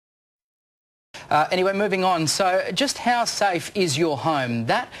Anyway, moving on. So just how safe is your home?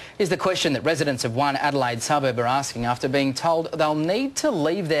 That is the question that residents of one Adelaide suburb are asking after being told they'll need to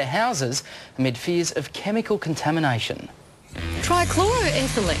leave their houses amid fears of chemical contamination.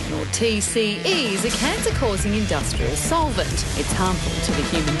 Trichloroethylene, or TCE, is a cancer-causing industrial solvent. It's harmful to the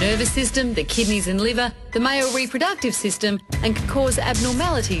human nervous system, the kidneys and liver, the male reproductive system, and can cause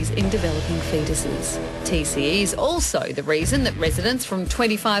abnormalities in developing fetuses. TCE is also the reason that residents from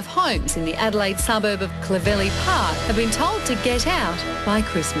 25 homes in the Adelaide suburb of Clovelly Park have been told to get out by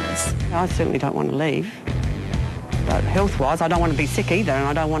Christmas. I certainly don't want to leave. But health-wise, I don't want to be sick either, and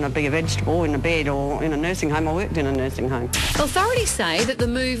I don't want to be a vegetable in a bed or in a nursing home. I worked in a nursing home. Authorities say that the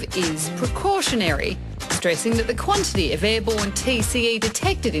move is precautionary, stressing that the quantity of airborne TCE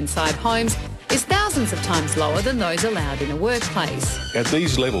detected inside homes is thousands of times lower than those allowed in a workplace. At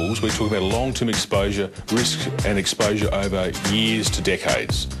these levels, we're talking about a long-term exposure, risk and exposure over years to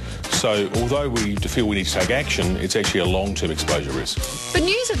decades. So although we feel we need to take action, it's actually a long-term exposure risk. But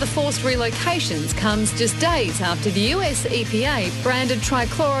news of the forced relocations comes just days after the US EPA branded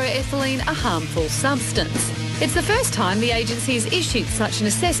trichloroethylene a harmful substance. It's the first time the agency has issued such an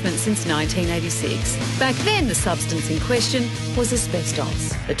assessment since 1986. Back then, the substance in question was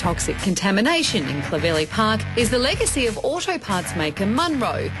asbestos. The toxic contamination in Clovelly Park is the legacy of auto parts maker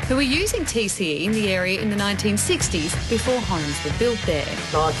Munro, who were using TCE in the area in the 1960s before homes were built there.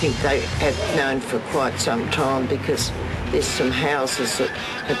 I think they have known for quite some time because there's some houses that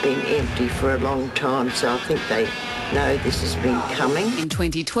have been empty for a long time, so I think they know this has been coming. In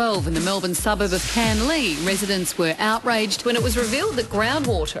 2012, in the Melbourne suburb of Canley, residents were outraged when it was revealed that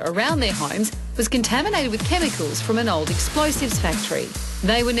groundwater around their homes was contaminated with chemicals from an old explosives factory.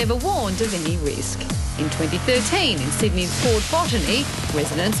 They were never warned of any risk. In 2013, in Sydney's Port Botany,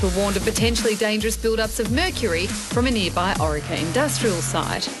 residents were warned of potentially dangerous build-ups of mercury from a nearby Orica industrial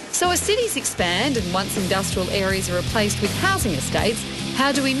site. So as cities expand and once industrial areas are replaced with housing estates,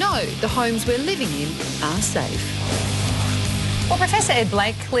 how do we know the homes we're living in are safe? Well, Professor Ed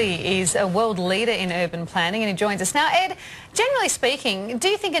Blakely is a world leader in urban planning and he joins us now. Ed, generally speaking, do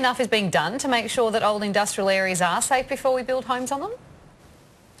you think enough is being done to make sure that old industrial areas are safe before we build homes on them?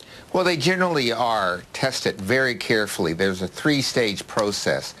 Well, they generally are tested very carefully. There's a three-stage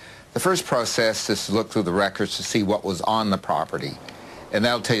process. The first process is to look through the records to see what was on the property, and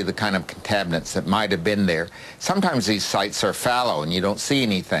that'll tell you the kind of contaminants that might have been there. Sometimes these sites are fallow and you don't see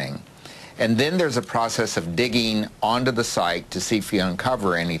anything. And then there's a process of digging onto the site to see if you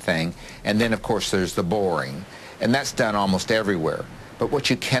uncover anything, and then of course there's the boring. And that's done almost everywhere. But what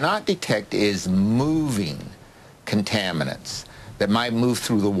you cannot detect is moving contaminants that might move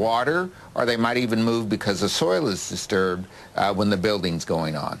through the water, or they might even move because the soil is disturbed when the building's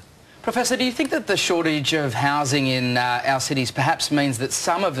going on. Professor, do you think that the shortage of housing in our cities perhaps means that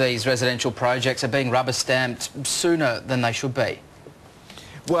some of these residential projects are being rubber-stamped sooner than they should be?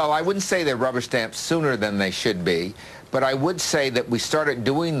 Well, I wouldn't say they're rubber-stamped sooner than they should be, but I would say that we started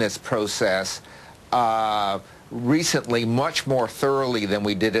doing this process recently much more thoroughly than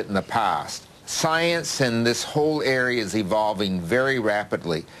we did it in the past. Science in this whole area is evolving very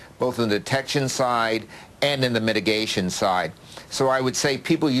rapidly, both in the detection side and in the mitigation side. So I would say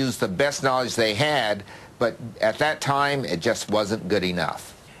people used the best knowledge they had, but at that time it just wasn't good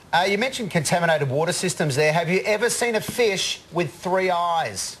enough. You mentioned contaminated water systems there. Have you ever seen a fish with 3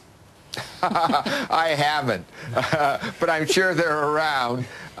 eyes? I haven't, but I'm sure they're around.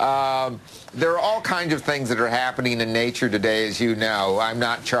 There are all kinds of things that are happening in nature today, as you know. I'm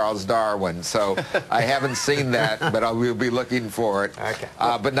not Charles Darwin, so I haven't seen that, but I will be looking for it. Okay.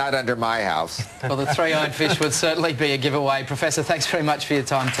 But not under my house. Well, the three-eyed fish would certainly be a giveaway. Professor, thanks very much for your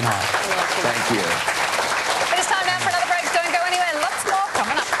time tonight. Thank you.